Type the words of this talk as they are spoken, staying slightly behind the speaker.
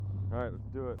Alright, let's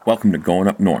do it. Welcome to Going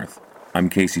Up North. I'm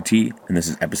Casey T, and this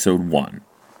is episode 1.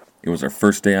 It was our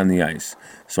first day on the ice,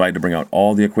 so I had to bring out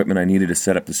all the equipment I needed to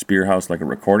set up the Spear House like a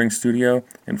recording studio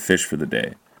and fish for the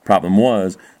day. Problem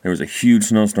was, there was a huge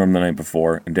snowstorm the night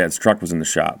before, and Dad's truck was in the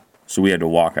shop, so we had to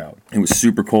walk out. It was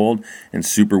super cold and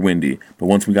super windy, but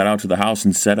once we got out to the house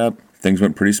and set up, things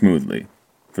went pretty smoothly,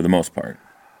 for the most part.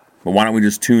 But why don't we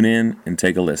just tune in and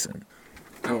take a listen?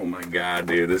 Oh my god,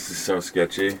 dude, this is so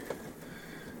sketchy.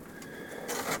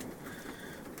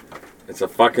 It's a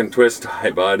fucking twist tie,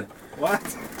 bud. What?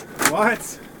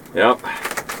 What? Yep.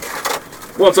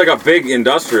 Well, it's like a big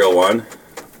industrial one.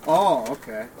 Oh,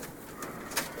 okay.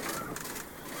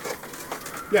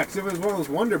 Yeah, because if it was one of those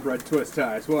Wonder Bread twist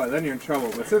ties, well, then you're in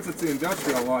trouble. But since it's the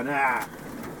industrial one,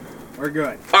 we're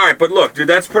good. Alright, but look, dude,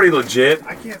 that's pretty legit.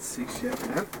 I can't see shit,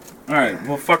 man. Alright,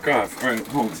 well, fuck off. Alright,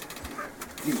 hold.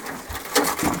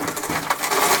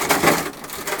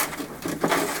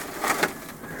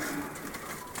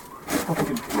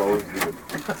 Fucking blows, dude.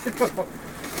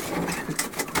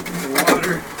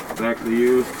 Water. Back to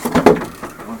you.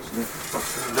 Watch this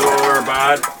fucking door,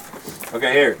 bud.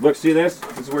 Okay, here. Look, see this?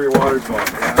 This is where your water's going.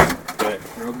 Yeah. Okay.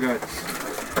 Real good.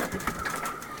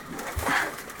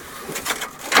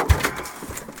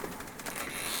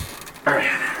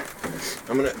 Alright.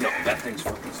 I'm gonna... No, that thing's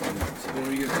fucking slow. What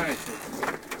are you going to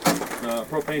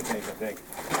Propane tank, I think.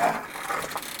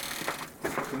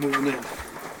 We're moving in.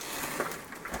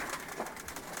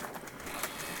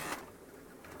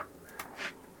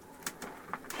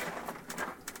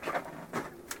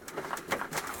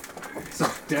 So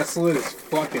desolate as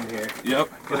fuck in here. Yep.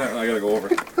 I gotta go over.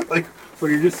 Like,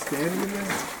 where you're just standing in there?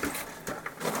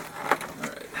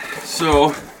 Alright.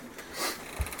 So...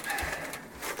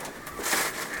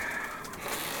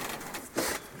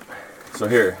 So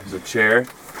here, there's a chair.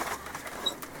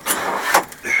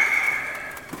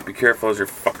 Be careful as you're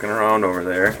fucking around over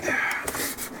there.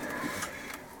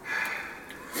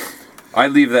 I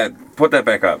leave that, put that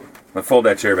back up. I fold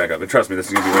that chair back up. And trust me, this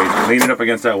is gonna be way easier. Lean it up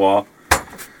against that wall.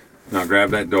 Now grab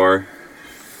that door.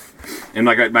 And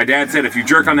like my dad said, if you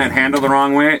jerk on that handle the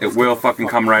wrong way, it will fucking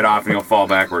come right off and you'll fall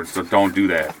backwards. So don't do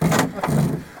that.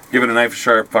 Give it a knife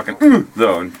sharp fucking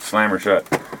though and slam her shut.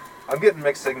 I'm getting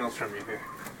mixed signals from you here.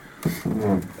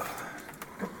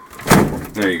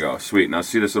 There you go. Sweet. Now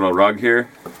see this little rug here?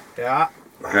 Yeah.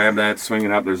 Grab that, swing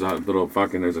it up. There's a little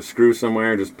there's a screw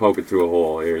somewhere. Just poke it through a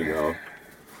hole. Here you go.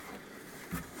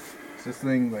 Is this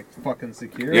thing like fucking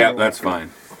secure? Yeah, that's fine.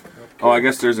 Okay. Oh, I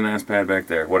guess there's an ass pad back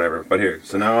there. Whatever. But here.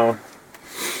 So now,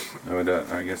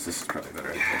 I guess this is probably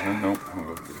better. Nope. I'll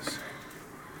go with this.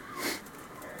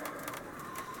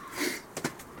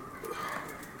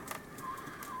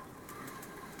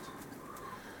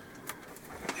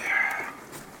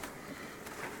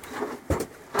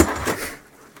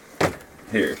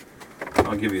 Here,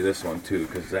 I'll give you this one too,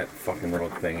 because that fucking little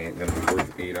thing ain't gonna be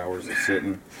worth 8 hours of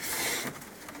sitting.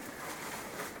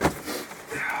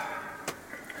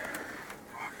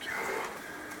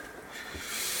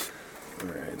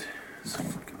 Alright. Some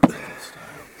fucking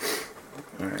style.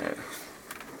 Alright.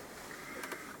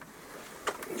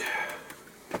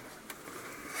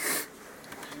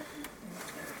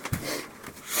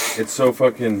 It's so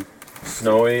fucking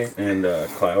snowy and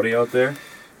cloudy out there.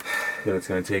 That it's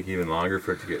going to take even longer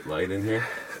for it to get light in here.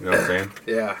 You know what I'm saying?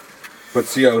 Yeah. But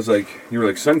see, I was like, you were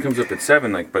like, sun comes up at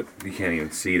 7, like, but you can't even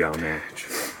see down there.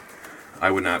 I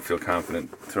would not feel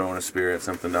confident throwing a spear at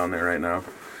something down there right now.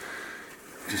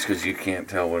 Just because you can't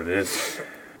tell what it is.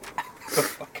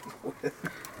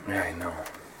 Yeah, I know.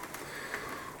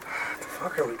 What the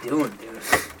fuck are we doing, dude?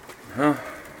 Huh?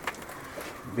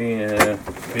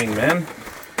 Being men?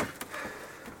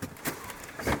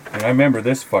 And I remember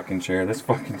this fucking chair. This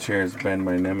fucking chair has been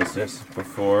my nemesis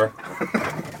before.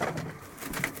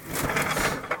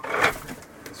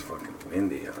 It's fucking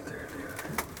windy out there,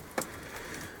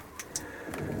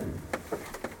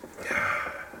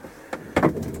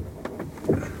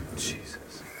 dude.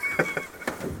 Jesus.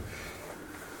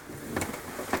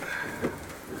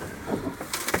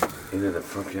 Either the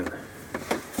fucking...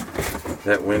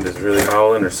 that wind is really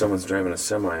howling or someone's driving a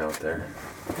semi out there.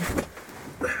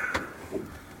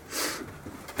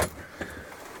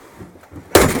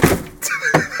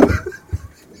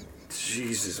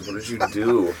 Jesus, what did you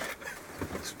do?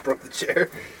 Just broke the chair.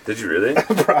 Did you really?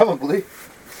 Probably.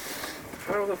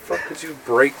 How the fuck did you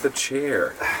break the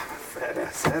chair? Fat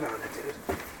ass head on it, dude.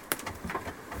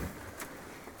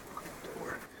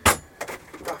 Door.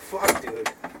 What the fuck,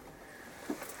 dude?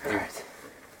 Alright.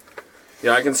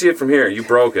 Yeah, I can see it from here. You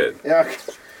broke it. Yeah,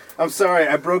 I'm sorry.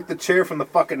 I broke the chair from the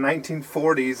fucking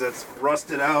 1940s that's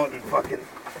rusted out and fucking...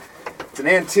 It's an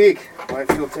antique. I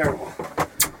feel terrible.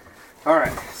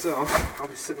 Alright, so I'll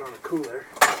be sitting on a cooler.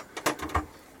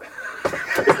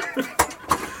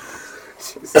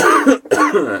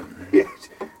 Yeah,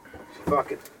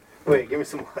 fucking. Wait, give me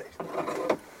some light.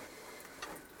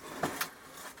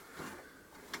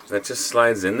 That just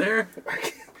slides in there?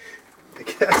 I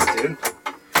guess, dude.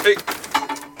 Hey.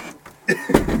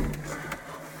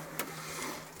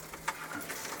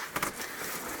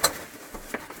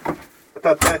 I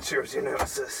thought that sure was your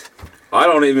nemesis.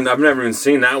 I've never even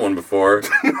seen that one before.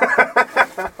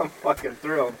 I'm fucking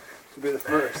thrilled to be the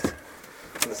first.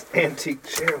 This antique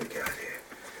chair we got here.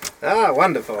 Ah,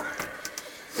 wonderful.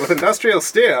 With industrial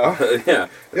steel, Yeah.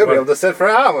 you'll be able to sit for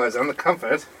hours on the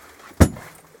comfort. Did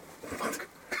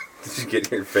you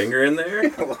get your finger in there? A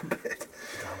little bit.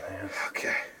 Oh, man.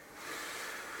 Okay.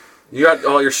 You got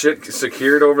all your shit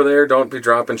secured over there? Don't be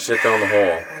dropping shit down the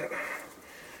hole.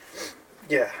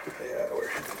 Yeah, we're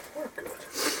good.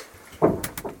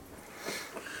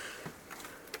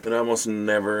 It almost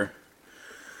never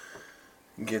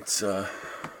gets,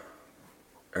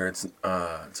 it's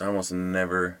almost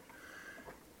never,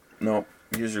 nope,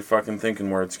 use your fucking thinking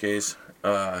words, Case.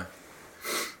 That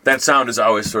sound is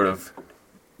always sort of,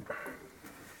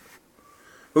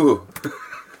 ooh.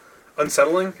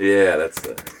 Unsettling? Yeah, that's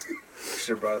the.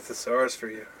 Should have brought a thesaurus for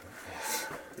you.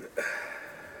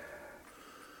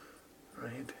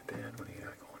 Right, Dad, what do you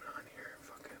got going on here?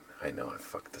 Fucking, I know I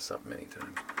fucked this up many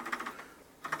times.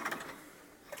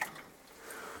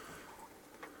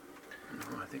 No,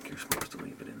 I think you're supposed to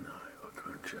leave it in the hook,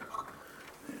 aren't you?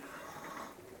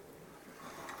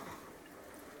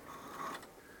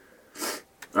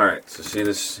 Yeah. Alright, so see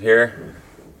this here?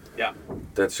 Yeah.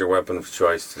 That's your weapon of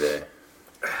choice today.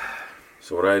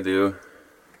 So what I do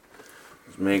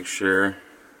is make sure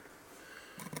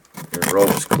your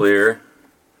rope's clear,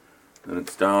 that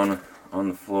it's down on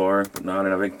the floor, but not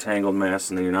in a big tangled mess,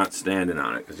 and then you're not standing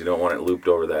on it, because you don't want it looped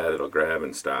over that. It'll grab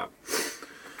and stop.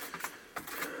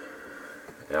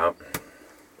 Yep.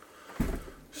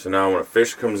 So now when a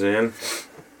fish comes in,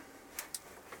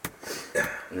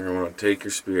 you're going to want to take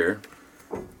your spear,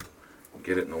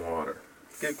 get it in the water.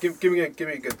 Give me a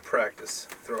good practice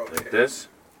throw Like here. this.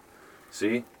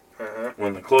 See? Uh-huh.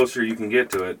 When the closer you can get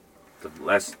to it, the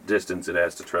less distance it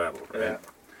has to travel. Right? Yeah.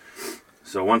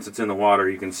 So once it's in the water,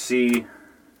 you can see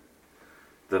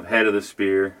the head of the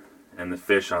spear and the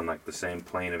fish on like the same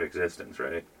plane of existence,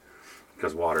 right?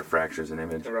 Because water fractures an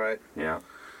image. Right. Yeah.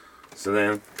 So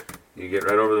then you get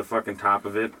right over the fucking top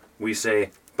of it. We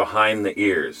say behind the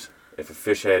ears. If a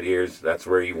fish had ears, that's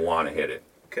where you want to hit it.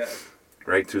 Okay.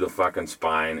 Right through the fucking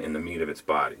spine in the meat of its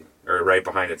body. Or right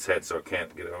behind its head so it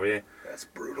can't get away. That's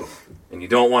brutal. And you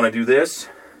don't want to do this.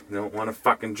 You don't want to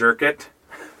fucking jerk it.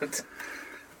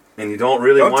 And you don't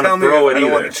really want to throw it either. I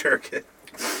don't want to jerk it.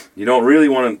 You don't really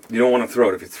want to. You don't want to throw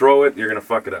it. If you throw it, you're gonna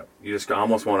fuck it up. You just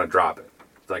almost want to drop it.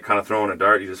 It's like kind of throwing a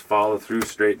dart. You just follow through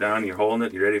straight down. You're holding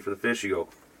it. You're ready for the fish. You go.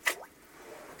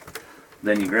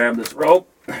 Then you grab this rope,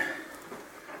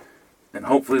 and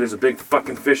hopefully there's a big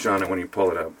fucking fish on it when you pull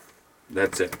it out.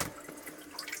 That's it.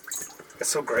 It's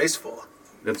so graceful.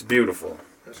 It's beautiful.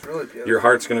 It's really beautiful. Your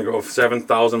heart's gonna go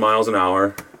 7,000 miles an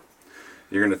hour.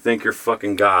 You're gonna think you're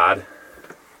fucking God.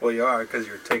 Well, you are, because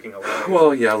you're taking a life.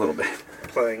 Well, yeah, a little bit.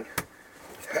 Playing.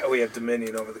 We have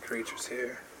dominion over the creatures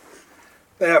here.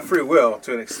 They have free will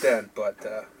to an extent, but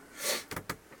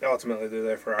ultimately they're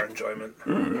there for our enjoyment.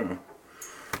 Mm-hmm.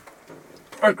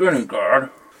 My goodness,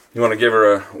 God. You want to give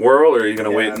her a whirl, or are you going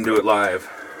to wait and do it live?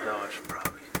 No, I should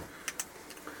probably.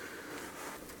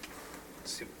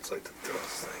 Let's see what it's like to throw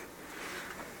this thing.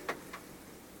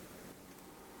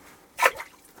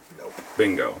 Nope.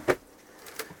 Bingo.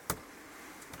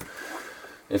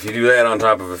 If you do that on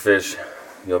top of a fish,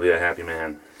 you'll be a happy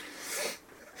man.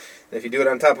 If you do it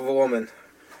on top of a woman,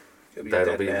 you'll be a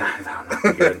dead man.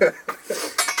 That'll be good.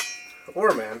 Or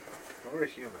a man. Or a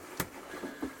human.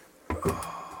 Got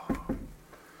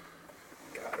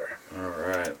her.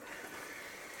 Alright.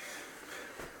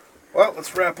 Well,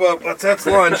 let's wrap up. That's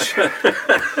lunch.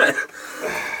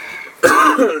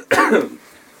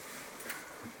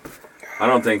 I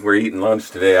don't think we're eating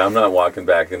lunch today. I'm not walking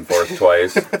back and forth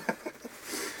twice.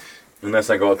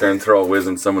 Unless I go out there and throw a whiz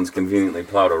and someone's conveniently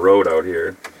plowed a road out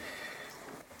here.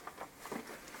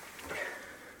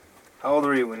 How old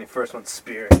were you when you first went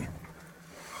spearing? Oh,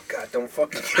 God, don't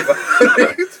fucking give up.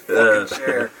 It's fucking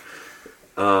chair.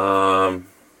 I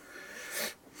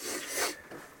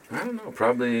don't know.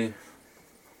 Probably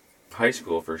high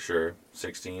school for sure.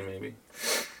 16 maybe.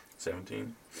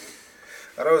 17.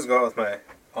 I'd always go out with my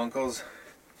uncles,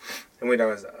 and we'd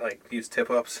always use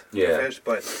tip-ups to fish.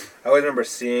 But I always remember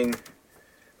seeing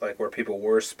where people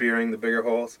were spearing the bigger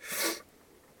holes.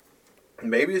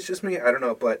 maybe it's just me, I don't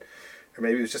know, but, or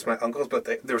maybe it was just my uncles, but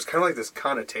there was kind of like this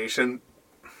connotation,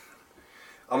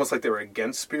 almost like they were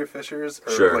against spearfishers,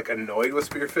 or Sure. like annoyed with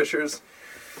spearfishers,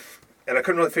 and I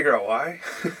couldn't really figure out why.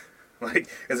 Like,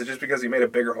 is it just because you made a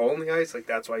bigger hole in the ice? Like,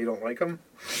 that's why you don't like them?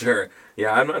 Sure.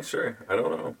 Yeah, I'm not sure. I don't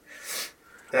know.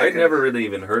 Yeah, I'd never really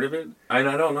even heard of it. I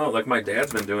don't know. Like, my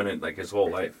dad's been doing it, like, his whole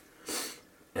life.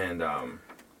 And,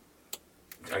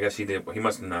 I guess he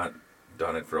must have not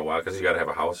done it for a while, because you got to have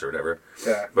a house or whatever.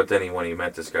 Yeah. But then when he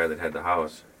met this guy that had the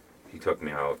house, he took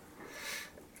me out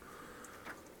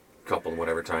a couple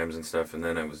whatever times and stuff, and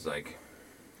then it was, like,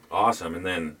 awesome. And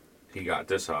then he got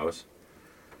this house.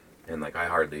 And, like, I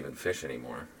hardly even fish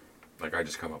anymore. Like, I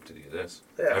just come up to do this.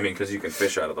 Yeah. I mean, because you can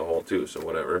fish out of the hole, too, so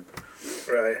whatever.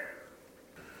 Right.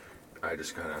 I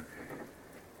just kind of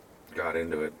got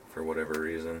into it for whatever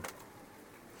reason.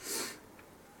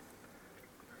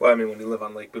 Well, I mean, when you live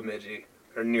on Lake Bemidji,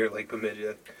 or near Lake Bemidji,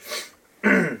 I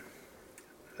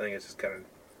think it's just kind of,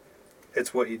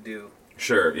 it's what you do.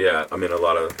 Sure, yeah. I mean, a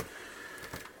lot of...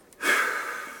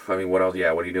 I mean, what else?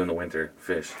 Yeah, what do you do in the winter?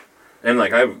 Fish. And,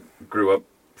 like, I grew up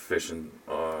fishing,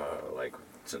 like,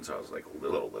 since I was, like,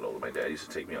 little. My dad used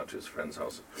to take me out to his friend's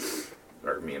house.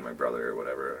 Or me and my brother or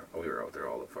whatever. We were out there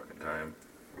all the fucking time.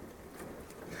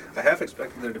 I half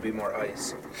expected there to be more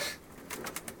ice.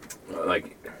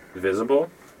 Like,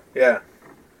 visible? Yeah.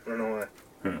 I don't know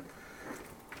why.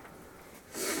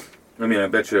 I mean, I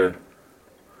bet you...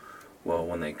 Well,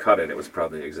 when they cut it, it was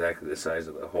probably exactly the size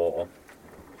of the hole.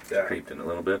 Yeah. Creeped in a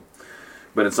little bit.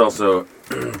 But it's also...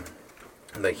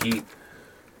 the heat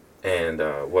and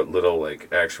what little,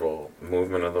 like, actual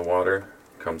movement of the water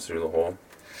comes through the hole.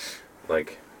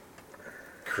 Like,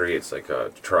 creates, like,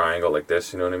 a triangle like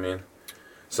this, you know what I mean?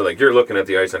 So, like, you're looking at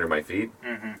the ice under my feet,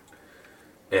 and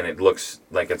it looks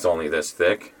like it's only this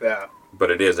thick. Yeah.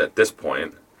 But it is at this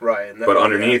point. Right. And But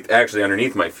underneath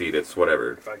my feet, it's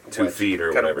whatever, like 2 feet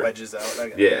or kind whatever. Kind of wedges out. I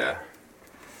guess. Yeah.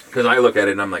 Because I look at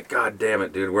it and I'm like, God damn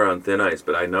it, dude, we're on thin ice.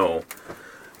 But I know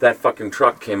that fucking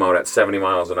truck came out at 70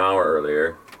 miles an hour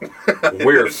earlier.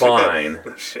 We're fine.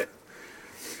 Shit.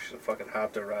 You should have fucking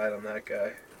hopped a ride on that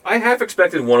guy. I half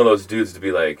expected one of those dudes to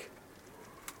be like,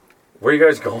 where are you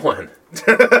guys going?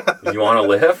 You want to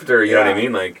lift? Or, you know what I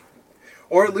mean? Like,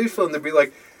 or at least for them to be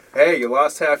like, hey, you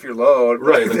lost half your load.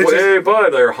 Right. Like, hey, bud,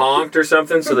 they're honked or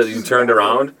something so that you turned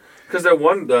around. Because that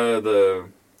one, the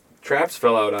traps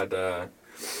fell out at,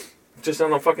 just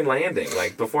on the fucking landing.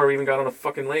 Like, before we even got on the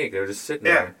fucking lake. They were just sitting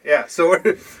there. Yeah. So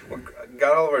we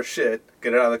got all of our shit,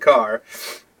 get it out of the car.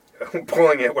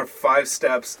 Pulling it, we're 5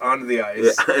 steps onto the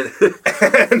ice,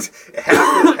 and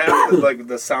half like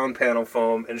the sound panel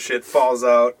foam and shit falls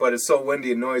out. But it's so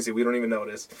windy and noisy, we don't even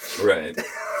notice. Right.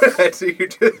 So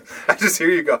I just hear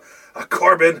you go,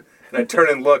 Corbin, and I turn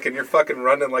and look, and you're fucking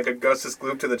running like Augustus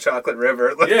Gloop to the Chocolate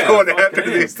River, like going after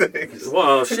these things.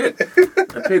 Well, shit,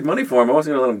 I paid money for him. I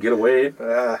wasn't gonna let him get away.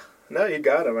 No, you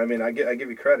got him. I mean, I give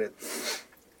you credit.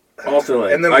 Also,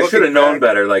 like, I should have known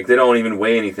better. Like, they don't even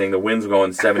weigh anything. The wind's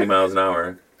going 70 miles an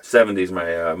hour. 70's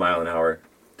my mile an hour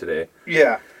today.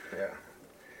 Yeah.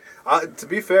 To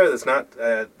be fair, that's not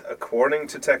according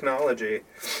to technology.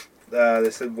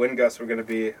 They said wind gusts were going to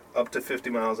be up to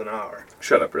 50 miles an hour.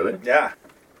 Shut up, really? Yeah.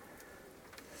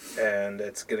 And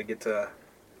it's going to get to,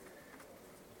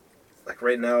 like,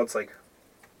 right now it's like,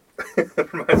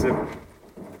 it reminds me of,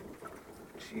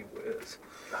 gee whiz.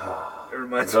 It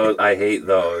reminds me. I hate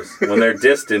those. When they're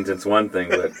distant, it's one thing,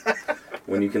 but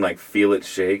when you can, like, feel it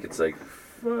shake, it's like,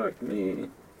 fuck me.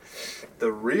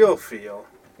 The real feel,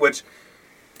 which,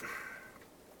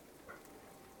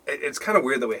 it's kind of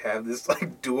weird that we have this,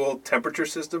 like, dual temperature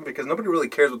system, because nobody really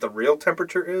cares what the real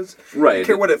temperature is. Right. They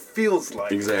care what it feels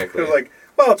like. Exactly. They're like,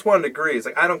 well, it's 1 degree. It's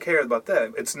like, I don't care about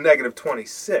that. It's negative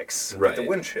 26 right. with the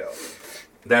wind chill.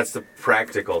 That's the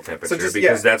practical temperature, So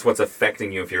because that's what's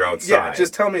affecting you if you're outside. Yeah,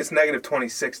 just tell me it's negative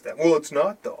 26 then. Well, it's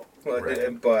not, though.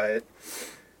 Right.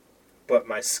 But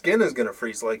my skin is going to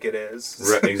freeze like it is.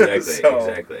 Right,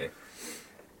 exactly.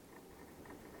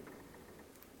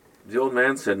 The old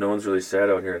man said no one's really sad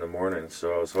out here in the morning,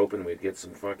 so I was hoping we'd get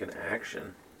some fucking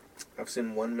action. I've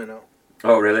seen 1 minnow.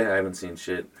 Oh, really? I haven't seen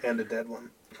shit. And a dead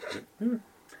one.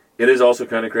 It is also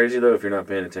kind of crazy, though, if you're not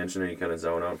paying attention or you kind of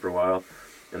zone out for a while,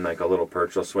 and, like, a little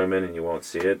perch will swim in and you won't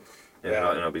see it, and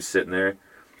I'll be sitting there.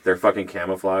 Their fucking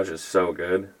camouflage is so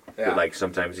good. Yeah. That, like,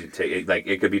 sometimes you take it, like,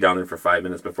 it could be down there for 5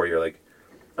 minutes before you're like,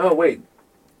 oh, wait,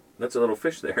 that's a little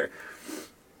fish there.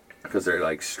 Because their,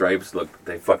 like, stripes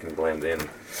they fucking blend in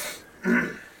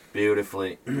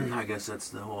beautifully. I guess that's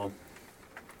the whole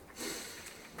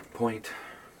point.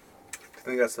 Do you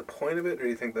think that's the point of it, or do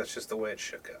you think that's just the way it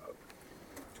shook out?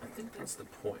 think that's the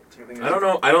point. I don't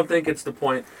know. I don't think it's the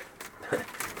point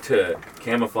to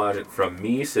camouflage it from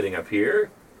me sitting up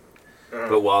here,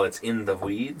 but while it's in the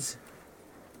weeds,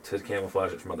 to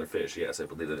camouflage it from other fish. Yes, I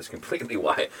believe that is completely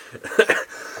why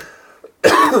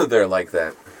they're like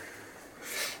that.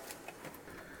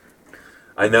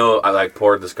 I know I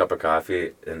poured this cup of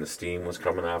coffee and the steam was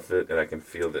coming off it, and I can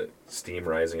feel the steam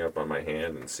rising up on my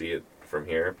hand and see it from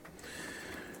here.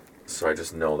 So I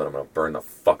just know that I'm going to burn the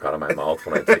fuck out of my mouth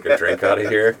when I take a drink out of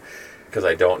here, because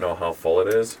I don't know how full it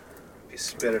is. If you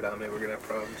spit it on me, we're going to have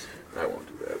problems. I won't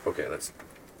do that. Okay, let's...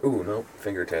 Ooh, no.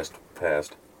 Finger test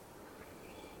passed.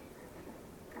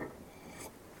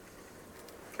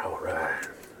 All right.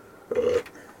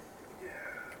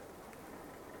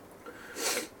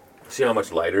 See how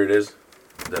much lighter it is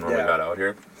than when we got out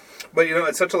here? But,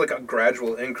 it's such a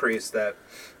gradual increase that...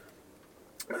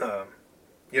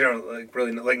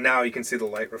 really, now you can see the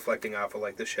light reflecting off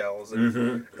of, the shells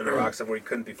and the rocks where you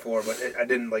couldn't before, but I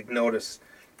didn't, notice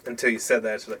until you said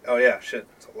that. It's like, oh, yeah, shit,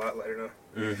 it's a lot lighter now.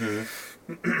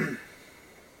 Mm-hmm.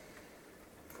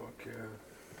 Fuck yeah.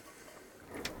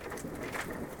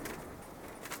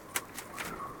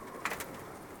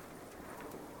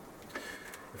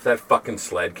 If that fucking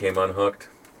sled came unhooked...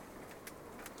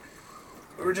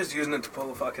 We were just using it to pull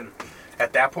the fucking...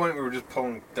 At that point, we were just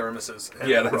pulling thermoses and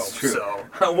that's ropes, true. So.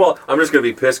 Well, I'm just going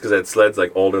to be pissed because that sled's,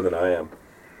 older than I am.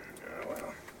 Oh,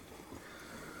 well.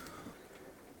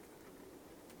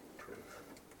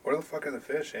 Where the fuck are the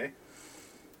fish, eh?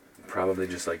 Probably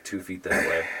just, 2 feet that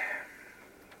way.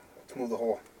 Let's move the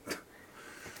hole.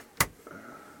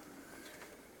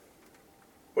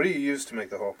 What do you use to make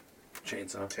the hole?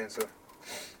 Chainsaw.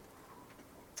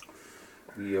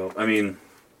 I mean,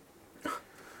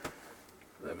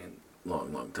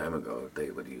 long time ago, they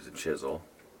would use a chisel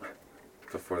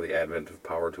before the advent of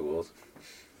power tools.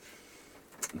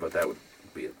 But that would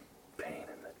be a pain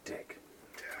in the dick.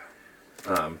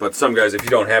 But some guys, if you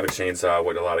don't have a chainsaw,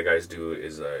 what a lot of guys do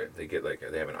is they get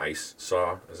they have an ice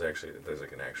saw. There's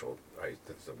an actual ice.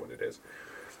 That's what it is,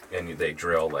 and they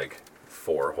drill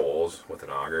 4 holes with an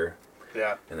auger.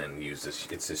 Yeah. And then use this.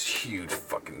 It's this huge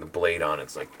fucking. The blade on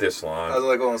it's this long. I was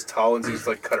one of those tall ones. You used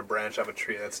to cut a branch off a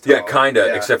tree. That's tall. Yeah, kinda.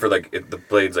 Yeah. Except for the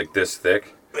blade's this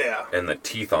thick. Yeah. And the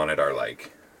teeth on it are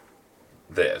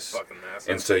this. Fucking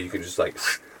massive. And so you can just and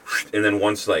then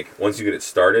once you get it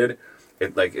started,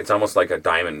 it's almost like a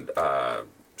diamond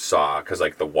saw because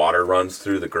the water runs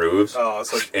through the grooves. Oh,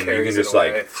 so and you can just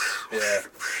yeah.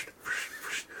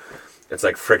 It's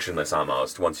frictionless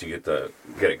almost once you get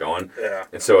it going. Yeah.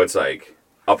 And so it's a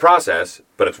process,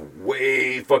 but it's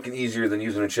way fucking easier than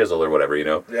using a chisel or whatever,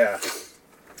 Yeah.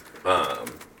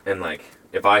 And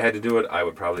if I had to do it, I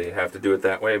would probably have to do it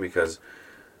that way because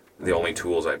the only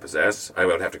tools I possess, I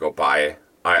would have to go buy.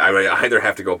 I would either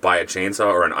have to go buy a chainsaw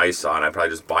or an ice saw, and I'd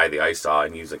probably just buy the ice saw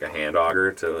and use a hand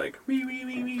auger to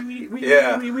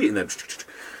Yeah. And then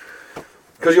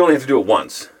because you only have to do it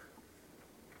once.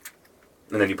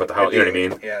 And then you put the house, you know what I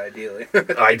mean? Yeah, ideally.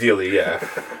 Ideally, yeah.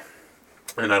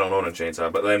 And I don't own a chainsaw,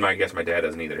 but then I guess my dad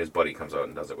doesn't either. His buddy comes out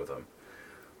and does it with him.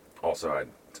 Also, I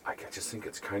just think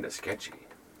it's kind of sketchy.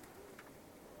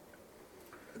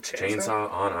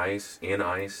 Chainsaw on ice, in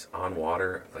ice, on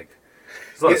water.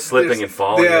 There's a lot of slipping and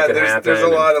falling that can happen. There's a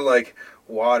lot of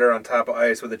water on top of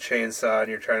ice with a chainsaw,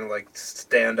 and you're trying to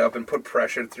stand up and put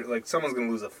pressure through. Someone's gonna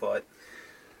lose a foot.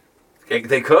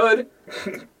 They could.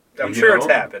 I'm sure it's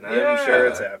happened. I'm sure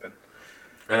it's happened.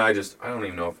 And I don't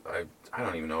even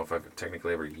know if I've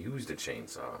technically ever used a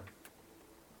chainsaw.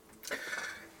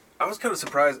 I was kind of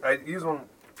surprised. I used one.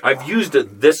 I've used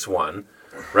this one,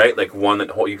 right? One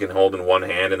that you can hold in one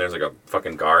hand, and there's a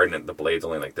fucking guard, and the blade's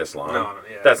only this long. No,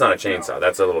 yeah. That's not a chainsaw. No.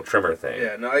 That's a little trimmer thing.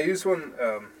 Yeah, no, I used one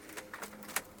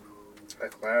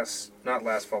not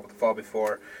last fall, but the fall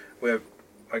before.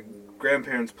 My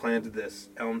grandparents planted this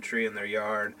elm tree in their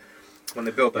yard when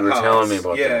they built the house. You were telling me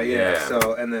about that. Yeah.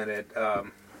 So, and then it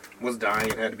was dying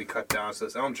and had to be cut down. So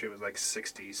this elm tree was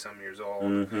 60 some years old.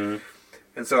 Mm-hmm.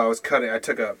 And so I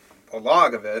took a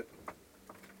log of it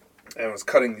and I was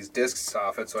cutting these discs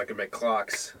off it so I could make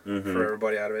clocks for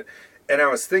everybody out of it. And I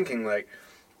was thinking I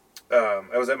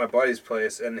was at my buddy's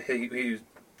place and he was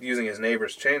using his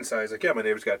neighbor's chainsaw. He's like, yeah, my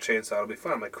neighbor's got a chainsaw. It'll be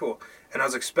fun. I'm like, cool. And I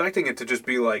was expecting it to just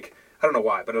be I don't know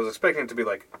why, but I was expecting it to be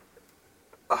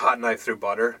a hot knife through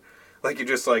butter. You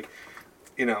just pull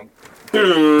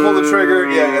the trigger,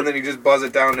 and then you just buzz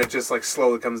it down and it just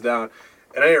slowly comes down.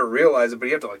 And I didn't realize it, but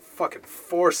you have to fucking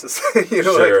force this thing,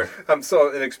 Sure. I'm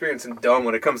so inexperienced and dumb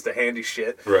when it comes to handy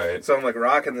shit. Right. So I'm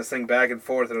rocking this thing back and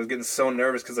forth and I was getting so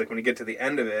nervous because when you get to the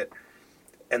end of it,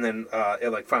 and then it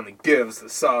like finally gives, the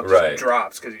saw just Right.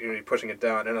 drops because you're pushing it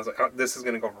down, and I was like, oh, this is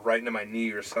gonna go right into my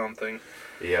knee or something.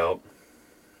 Yep.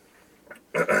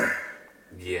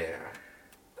 Yeah.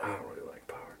 I don't really like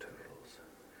power tools.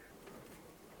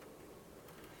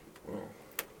 Well.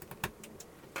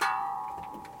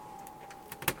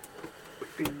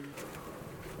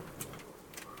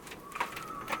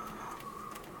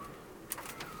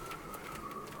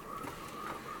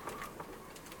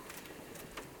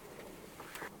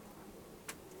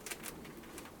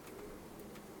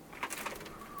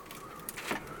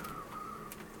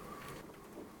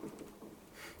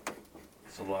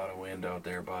 It's a lot of wind out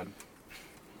there, bud.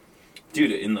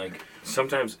 Dude, in like,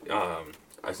 sometimes,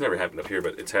 it's never happened up here,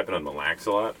 but it's happened on Mille Lacs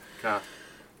a lot.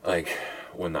 Like,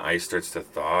 when the ice starts to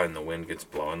thaw and the wind gets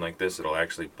blowing like this, it'll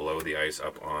actually blow the ice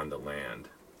up on the land.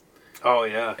 Oh,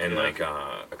 yeah. And like,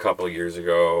 a couple of years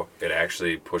ago, it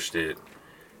actually pushed it,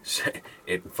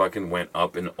 it fucking went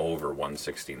up and over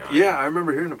 169. Yeah, I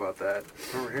remember hearing about that.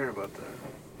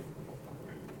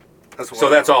 That's So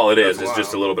that's all it is. It's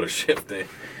just a little bit of shifting.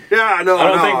 Yeah, no, I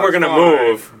don't think we're going to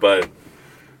move, but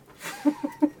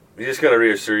you just got to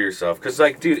reassure yourself. Because,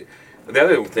 like, dude, the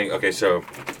other thing, okay, so,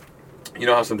 you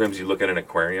know how sometimes you look at an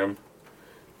aquarium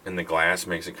and the glass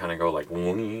makes it kind of go like, you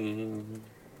know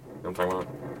what I'm talking about?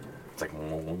 It's like,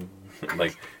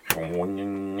 like, you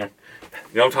know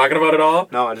what I'm talking about at all?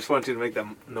 No, I just want you to make that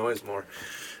noise more.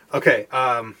 Okay,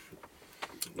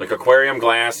 like aquarium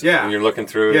glass, yeah. when you're looking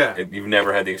through yeah. it, you've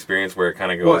never had the experience where it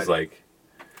kind of goes like,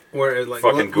 where it like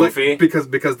fucking goofy? Like,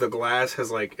 because the glass has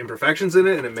like imperfections in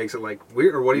it and it makes it like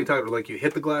weird, or what are you talking about? Like you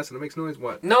hit the glass and it makes noise?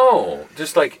 What? No,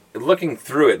 just like looking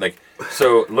through it, like,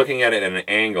 so looking at it at an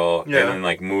angle and then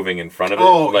like moving in front of it.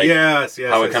 Oh, like, yes.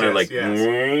 How it kind of like, yeah.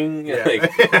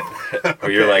 like or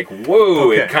you're like,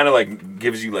 whoa, it kind of like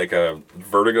gives you like a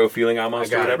vertigo feeling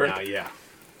almost or whatever. Now, yeah.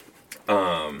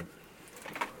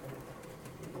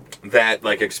 That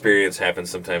like experience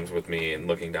happens sometimes with me and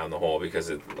looking down the hole, because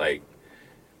it like,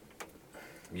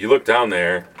 you look down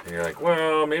there and you're like,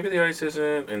 well, maybe the ice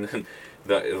isn't, and then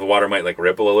the water might like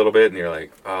ripple a little bit and you're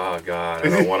like, oh god, I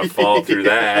don't want to fall through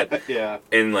that. Yeah.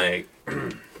 And like,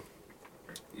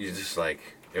 you just like,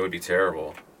 it would be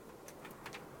terrible.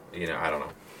 You know, I don't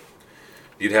know.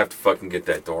 You'd have to fucking get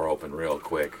that door open real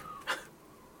quick.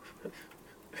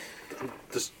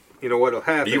 Just, you know what'll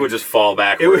happen? You would just fall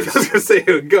I backwards. was gonna say, it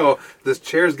would go, this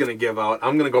chair's gonna give out,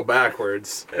 I'm gonna go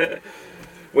backwards.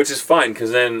 Which is fine,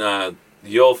 because then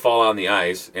you'll fall on the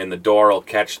ice and the door will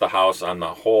catch the house on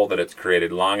the hole that it's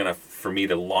created long enough for me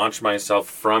to launch myself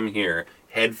from here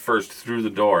head first through the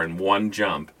door in one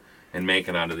jump and make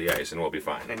it onto the ice, and we'll be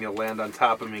fine. And you'll land on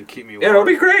top of me and keep me warm. Yeah, it'll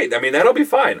be great. I mean, that'll be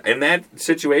fine. In that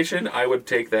situation, I would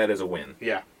take that as a win.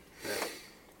 Yeah.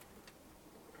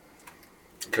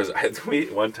 Because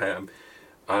one time,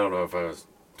 I don't know if I was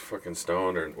fucking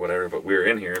stoned or whatever, but we were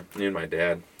in here, me and my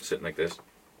dad, sitting like this,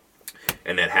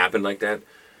 and that happened like that.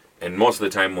 And most of the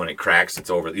time when it cracks,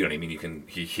 it's over. You know what I mean?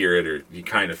 You hear it or you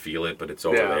kind of feel it, but it's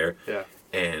over there. Yeah.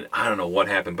 And I don't know what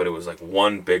happened, but it was like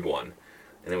one big one.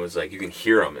 And it was like, you can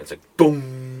hear them. It's like,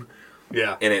 boom.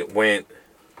 Yeah. And it went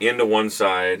into one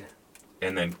side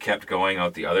and then kept going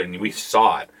out the other. And we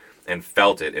saw it and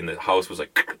felt it. And the house was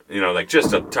like, you know, like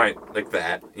just a tiny, like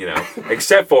that, you know.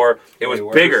 Except for it was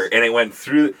bigger and it went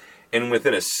through. And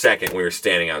within a second, we were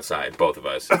standing outside, both of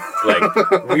us.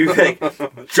 Like, we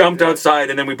like jumped outside,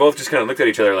 and then we both just kind of looked at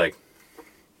each other like,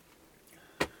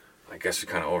 I guess we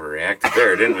kind of overreacted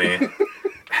there, didn't we?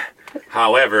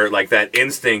 However, like, that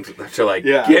instinct to, like,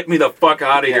 get me the fuck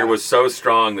out of here was so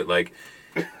strong that, like,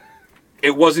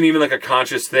 it wasn't even, like, a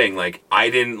conscious thing. Like, I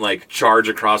didn't, like, charge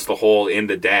across the hole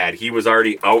into Dad. He was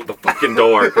already out the fucking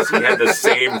door because he had the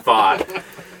same thought.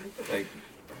 Like...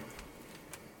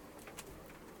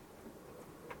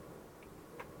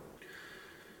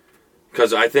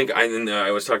 Because I think,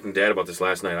 I was talking to Dad about this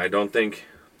last night, I don't think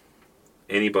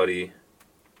anybody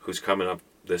who's coming up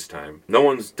this time, no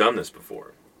one's done this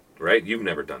before, right? You've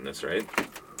never done this, right?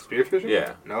 Spearfishing?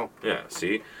 Yeah. No. Yeah,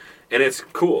 see? And it's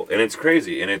cool, and it's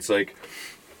crazy, and it's like,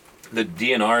 the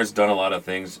DNR has done a lot of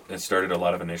things, and started a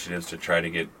lot of initiatives to try to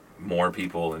get more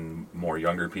people and more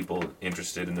younger people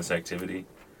interested in this activity.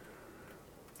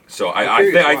 So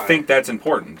I think that's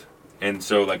important. And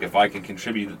so, like, if I can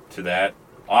contribute to that,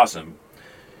 awesome.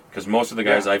 Because most of the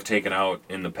guys I've taken out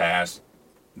in the past,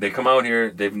 they come out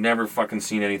here, they've never fucking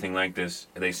seen anything like this,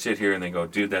 and they sit here and they go,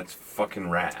 dude, that's fucking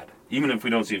rad. Even if we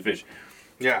don't see a fish.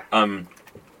 Yeah.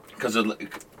 Because,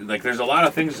 like, there's a lot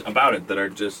of things about it that are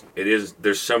just,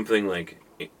 there's something, like,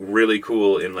 really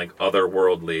cool and, like,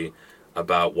 otherworldly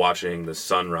about watching the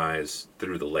sunrise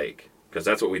through the lake. Because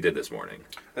that's what we did this morning.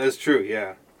 That's true,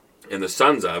 yeah. and the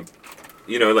sun's up,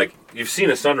 you know, like, you've seen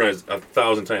a sunrise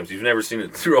 1,000 times. You've never seen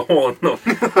it through a hole in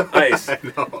the ice. I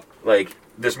know. Like,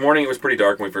 this morning it was pretty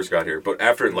dark when we first got here, but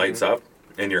after it lights up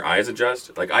and your eyes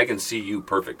adjust, like, I can see you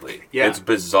perfectly. Yeah. It's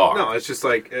bizarre. No, it's just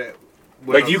like...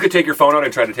 like, you could take your phone out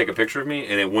and try to take a picture of me,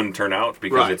 and it wouldn't turn out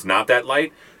because it's not that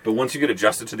light. But once you get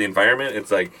adjusted to the environment, it's,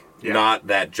 like, not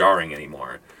that jarring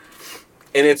anymore.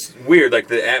 And it's weird. Like,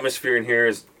 the atmosphere in here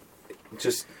is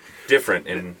just different.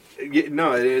 And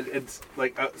no, it's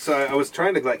like... so I was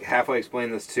trying to, like, halfway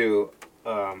explain this to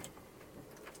my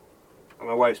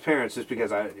wife's parents just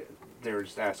because they were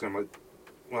just asking. I'm like,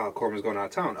 well, Corbin's going out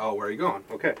of town. Oh, where are you going?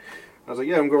 Okay. I was like,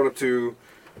 yeah, I'm going up to...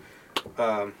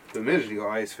 the midget to go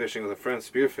ice fishing with a friend,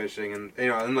 spear fishing, and you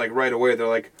know, and like right away they're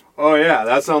like, "Oh yeah,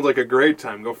 that sounds like a great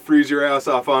time. Go freeze your ass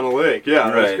off on a lake.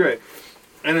 Yeah, that's great."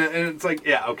 And it's like,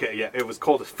 yeah, okay, yeah, it was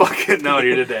cold as fuck out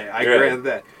here today. I grant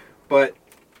that, but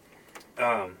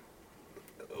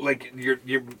like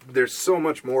there's so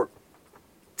much more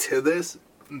to this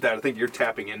that I think you're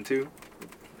tapping into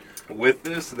with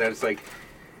this. That it's like,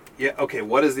 yeah, okay,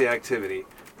 what is the activity?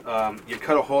 You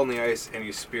cut a hole in the ice and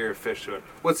you spear a fish to it.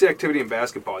 What's the activity in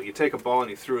basketball? You take a ball and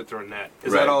you throw it through a net.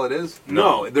 Is that all it is?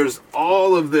 No. There's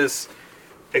all of this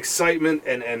excitement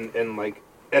and like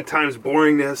at times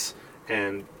boringness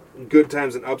and good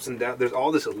times and ups and downs. There's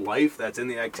all this life that's in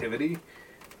the activity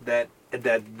that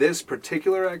this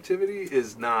particular activity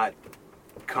is not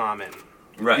common.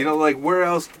 Right. You know, like where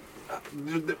else?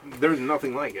 There's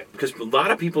nothing like it. Because a lot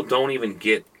of people don't even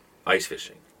get ice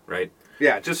fishing, right?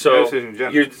 Yeah, just so ice fishing in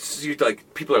general. You're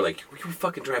like, people are like, you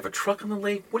fucking drive a truck on the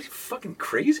lake? What are you, fucking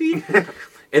crazy?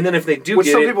 And then if they do Which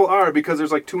get some it, people are because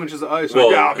there's like 2 inches of ice. well,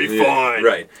 like, yeah, I'll be fine.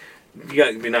 Right. You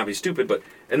gotta not be stupid, but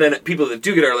and then people that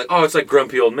do get it are like, oh, it's like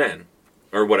grumpy old men.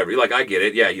 Or whatever. Like, I get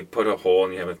it. Yeah, you put a hole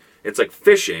and you have a... It's like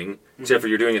fishing, except for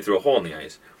you're doing it through a hole in the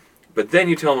ice. But then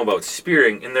you tell them about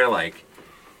spearing, and they're like...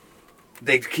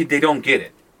 They don't get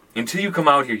it. Until you come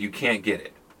out here, you can't get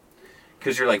it.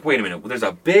 Because you're like, wait a minute, there's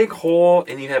a big hole,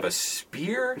 and you have a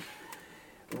spear?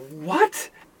 What?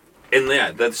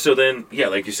 And so then,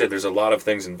 like you said, there's a lot of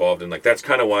things involved, and like that's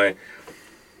kind of why...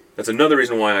 That's another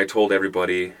reason why I told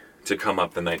everybody to come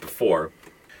up the night before.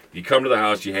 You come to the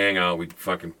house, you hang out, we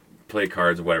fucking... play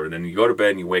cards or whatever. Then you go to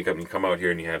bed and you wake up and you come out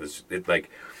here and you have this.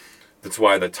 That's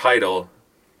why the title,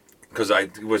 because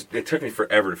it took me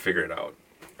forever to figure it out.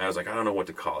 I was like, I don't know what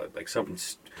to call it. Like something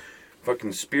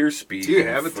fucking spear speed. Do you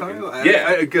have a title?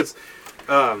 Yeah, because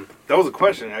that was a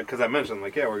question because I mentioned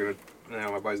like, yeah, we're gonna,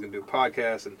 my buddy's gonna do a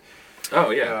podcast and.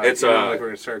 Oh yeah, it's like we're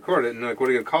gonna start recording it and like, what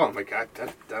are you gonna call it? I'm like, I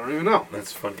don't even know.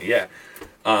 That's funny. Yeah.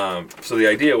 So the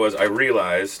idea was I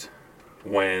realized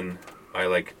when I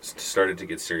like started to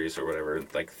get serious or whatever,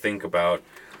 like think about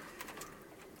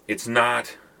it's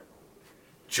not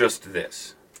just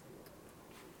this.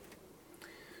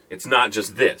 It's not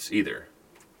just this either.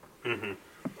 Mm-hmm.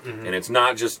 Mm-hmm. And it's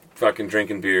not just fucking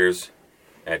drinking beers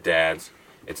at Dad's.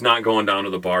 It's not going down to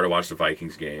the bar to watch the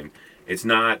Vikings game. It's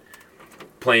not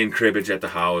playing cribbage at the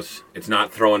house. It's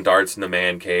not throwing darts in the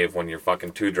man cave when you're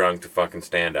fucking too drunk to fucking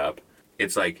stand up.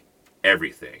 It's like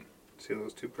everything. See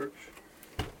those two perch?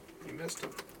 You missed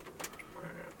them.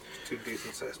 Two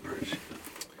decent sized perch.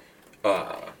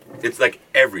 It's like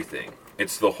everything.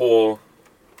 It's the whole.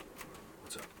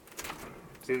 What's up?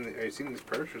 Are you seeing these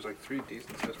perch? There's like 3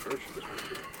 decent sized perch in this one.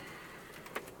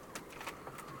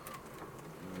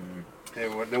 Hey,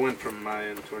 they went from my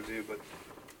end towards you, but.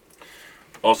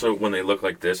 Also, when they look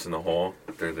like this in the hole,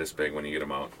 they're this big when you get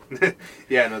them out.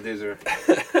 Yeah, no, these are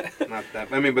not that.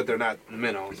 I mean, but they're not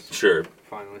minnows. Sure.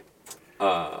 Finally.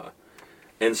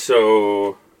 And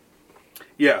so,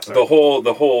 yeah, the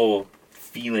whole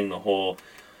feeling, the whole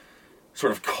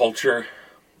sort of culture,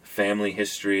 family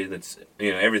history. That's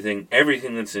everything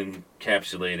that's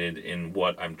encapsulated in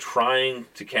what I'm trying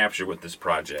to capture with this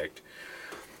project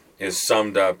is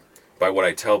summed up by what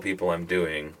I tell people I'm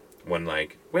doing when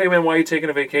like, wait man, why are you taking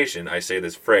a vacation? I say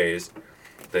this phrase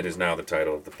that is now the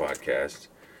title of the podcast,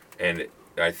 and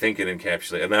I think it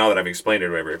encapsulates. And now that I've explained it,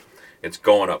 whatever, it's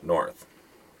going up north.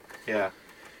 Yeah.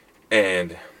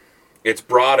 And it's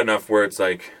broad enough where it's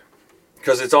like,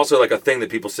 because it's also like a thing that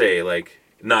people say, like,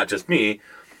 not just me,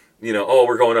 oh,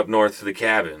 we're going up north to the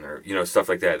cabin, or, stuff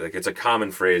like that. Like, it's a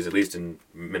common phrase, at least in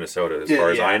Minnesota, as far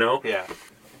as I know. Yeah.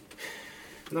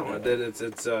 No,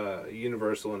 it's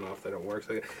universal enough that it works.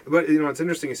 But, it's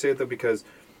interesting you say it, though, because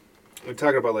we're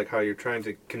talking about, like, how you're trying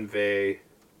to convey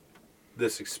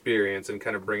this experience and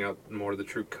kind of bring out more of the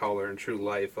true color and true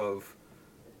life of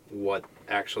what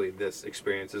actually this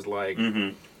experience is like.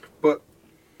 Mm-hmm. But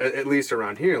at least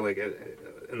around here, like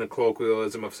in the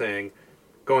colloquialism of saying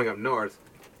going up north,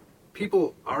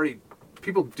 people already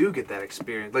people do get that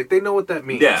experience. Like, they know what that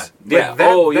means. Yeah, like,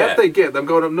 that they get. Them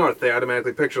going up north, they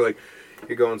automatically picture, like,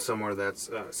 you're going somewhere that's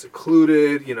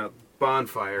secluded,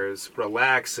 bonfires,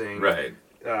 relaxing. Right.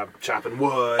 Chopping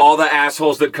wood. All the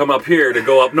assholes that come up here to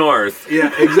go up north.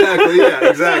 Yeah,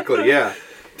 exactly. Yeah.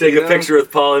 Take a picture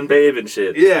with Paul and Babe and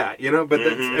shit. Yeah, but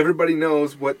that's, everybody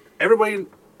knows what... Everybody,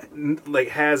 like,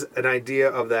 has an idea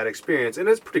of that experience, and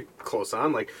it's pretty close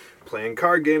on, like, playing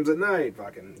card games at night,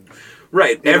 fucking...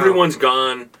 Right, everyone's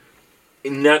gone,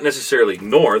 not necessarily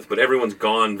north, but everyone's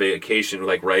gone vacation,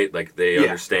 like, right? Like, they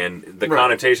understand, the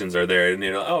connotations are there, and,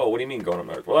 oh, what do you mean going up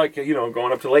north? Well, like,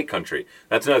 going up to Lake Country.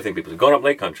 That's another thing people do. Going up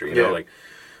Lake Country, like,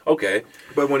 okay.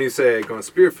 But when you say going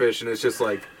spearfishing, it's just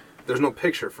like, there's no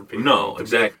picture for people. No,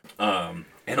 exactly.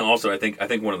 And also, I think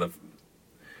one of the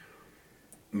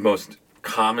most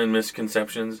common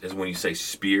misconceptions is when you say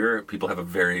spear, people have a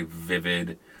very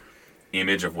vivid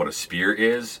image of what a spear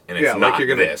is, and it's not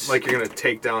this. Like you're gonna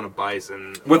take down a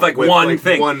bison with one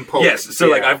thing, one poke. Yes. So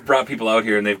like I've brought people out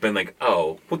here, and they've been like,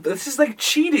 "Oh, well, this is like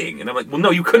cheating," and I'm like, "Well, no,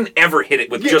 you couldn't ever hit it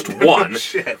with just one.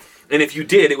 Shit. And if you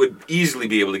did, it would easily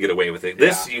be able to get away with it.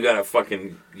 This you gotta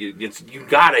you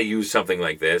gotta use something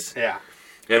like this,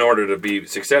 in order to be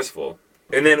successful."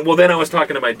 And then, then I was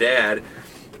talking to my dad,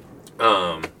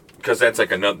 because that's like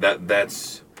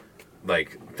that's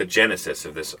like the genesis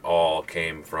of this all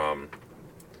came from.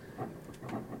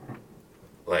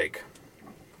 Like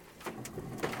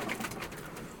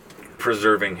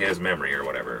preserving his memory or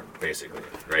whatever, basically,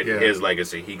 right? Yeah. His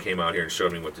legacy. He came out here and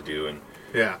showed me what to do, and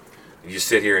you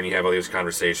sit here and you have all these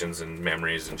conversations and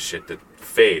memories and shit that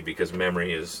fade because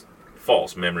memory is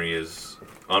false. Memory is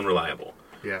unreliable.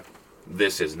 Yeah.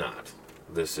 This is not.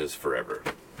 This is forever.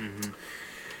 Mm-hmm.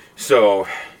 So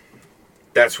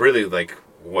that's really like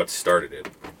what started it.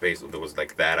 Basically, it was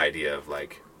like that idea of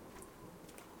like.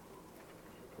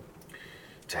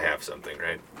 To have something,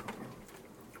 right?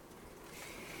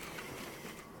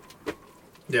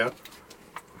 Yeah.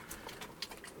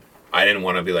 I didn't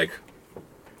want to be like,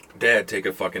 Dad, take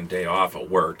a fucking day off at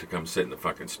work to come sit in the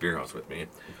fucking spear house with me.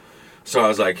 So I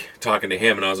was like talking to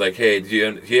him, and I was like, hey, do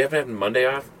you have Monday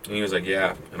off? And he was like,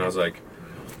 yeah. And I was like,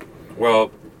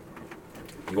 well,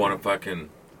 you want to fucking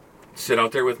sit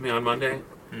out there with me on Monday?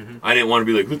 Mm-hmm. I didn't want to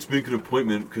be like, let's make an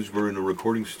appointment because we're in a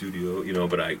recording studio,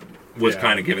 but I was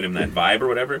kind of giving him that vibe or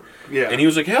whatever. Yeah. And he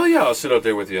was like, hell yeah, I'll sit out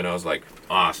there with you. And I was like,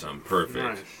 awesome, perfect.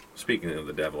 Nice. Speaking of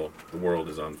the devil, the world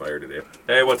is on fire today.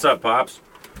 Hey, what's up, Pops?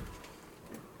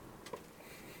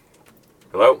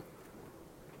 Hello?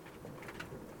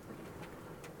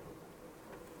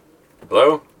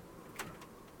 Hello?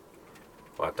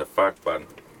 What the fuck, bud?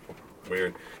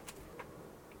 Weird.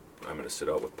 I'm going to sit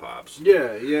out with Pops.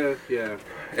 Yeah.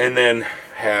 And then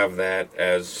have that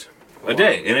as a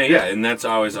day. And that's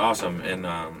always awesome. And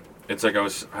it's like I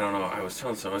was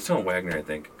telling Wagner, I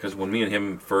think, because when me and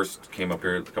him first came up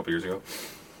here a couple years ago,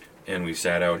 and we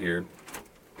sat out here,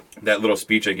 that little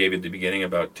speech I gave you at the beginning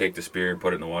about take the spear,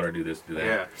 put it in the water, do this, do that.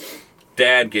 Yeah.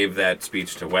 Dad gave that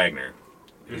speech to Wagner.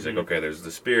 He's like, okay, there's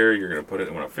the spear, you're going to put it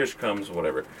in when a fish comes,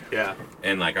 whatever. Yeah.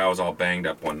 And like I was all banged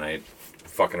up one night,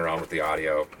 fucking around with the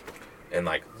audio. And,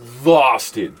 like,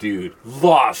 lost it, dude.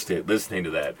 Lost it listening to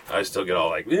that. I still get all,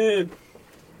 like,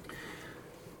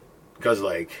 Because,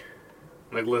 like...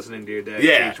 Like listening to your dad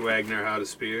teach Wagner how to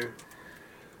spear?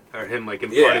 Or him, like,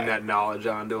 imparting that knowledge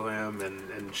onto him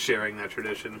and sharing that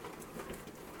tradition?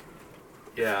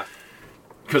 Yeah.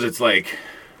 Because it's, like,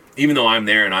 even though I'm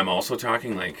there and I'm also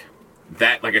talking, like,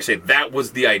 that, like I said, that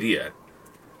was the idea.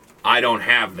 I don't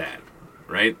have that,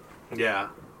 right? Yeah.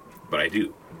 But I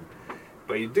do.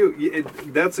 But you do.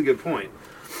 That's a good point.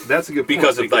 That's a good point.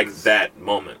 Because of, like, that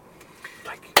moment.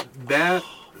 Like, that,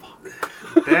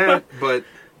 but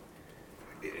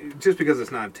just because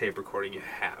it's not a tape recording, you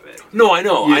have it. No, I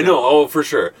know. Oh, for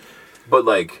sure. But,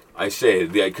 like, I say,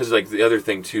 because, like, the other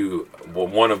thing, too, well,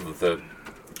 one of the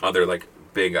other, like,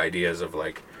 big ideas of,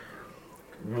 like,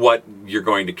 what you're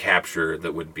going to capture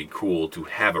that would be cool to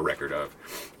have a record of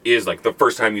is like the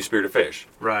first time you speared a fish.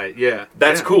 Right, yeah.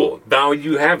 That's cool. Now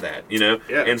you have that, Yeah.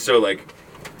 And so like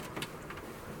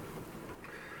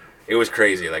it was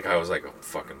crazy. Like I was like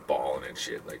fucking bawling and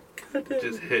shit. Like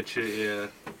just hit you, yeah.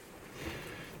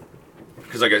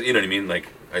 Because like you know what I mean? Like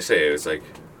I say, it was like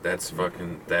that's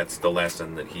the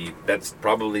lesson that that's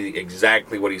probably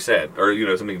exactly what he said. Or,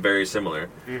 something very similar.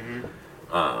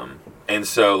 Mm-hmm. And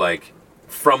so like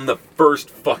from the first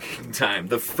time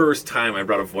I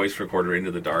brought a voice recorder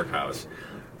into the dark house,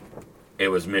 it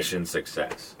was mission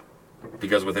success.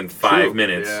 Because within 5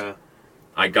 minutes,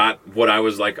 I got what I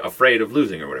was, like, afraid of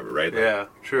losing or whatever, right? Yeah,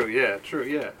 true,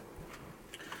 yeah.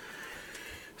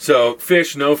 So,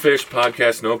 fish, no fish,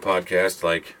 podcast, no podcast.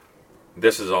 Like,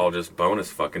 this is all just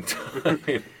bonus fucking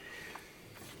time.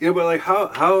 Yeah, but like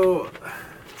how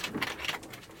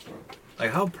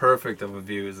perfect of a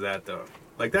view is that though?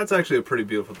 Like that's actually a pretty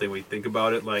beautiful thing when you think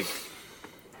about it. Like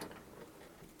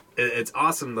it's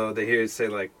awesome though to hear you say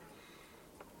like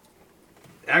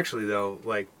actually though,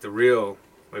 like one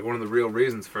of the real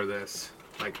reasons for this,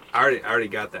 like I already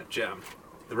got that gem.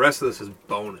 The rest of this is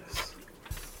bonus.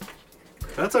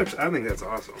 That's actually I think that's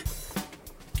awesome.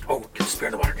 Oh, get the spear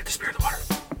in the water, get the spear in the water.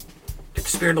 Get the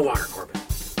spear in the water, Corbin.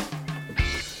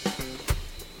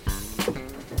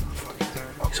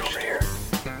 He's over here.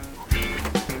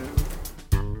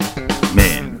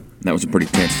 Man, that was a pretty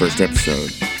tense first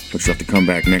episode. But you'll have to come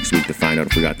back next week to find out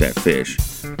if we got that fish.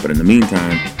 But in the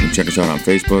meantime, you can check us out on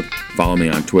Facebook. Follow me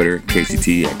on Twitter,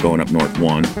 KCT at Going Up North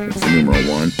 1. It's the numeral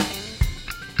 1.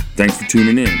 Thanks for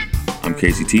tuning in. I'm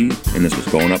KCT, and this was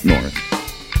Going Up North.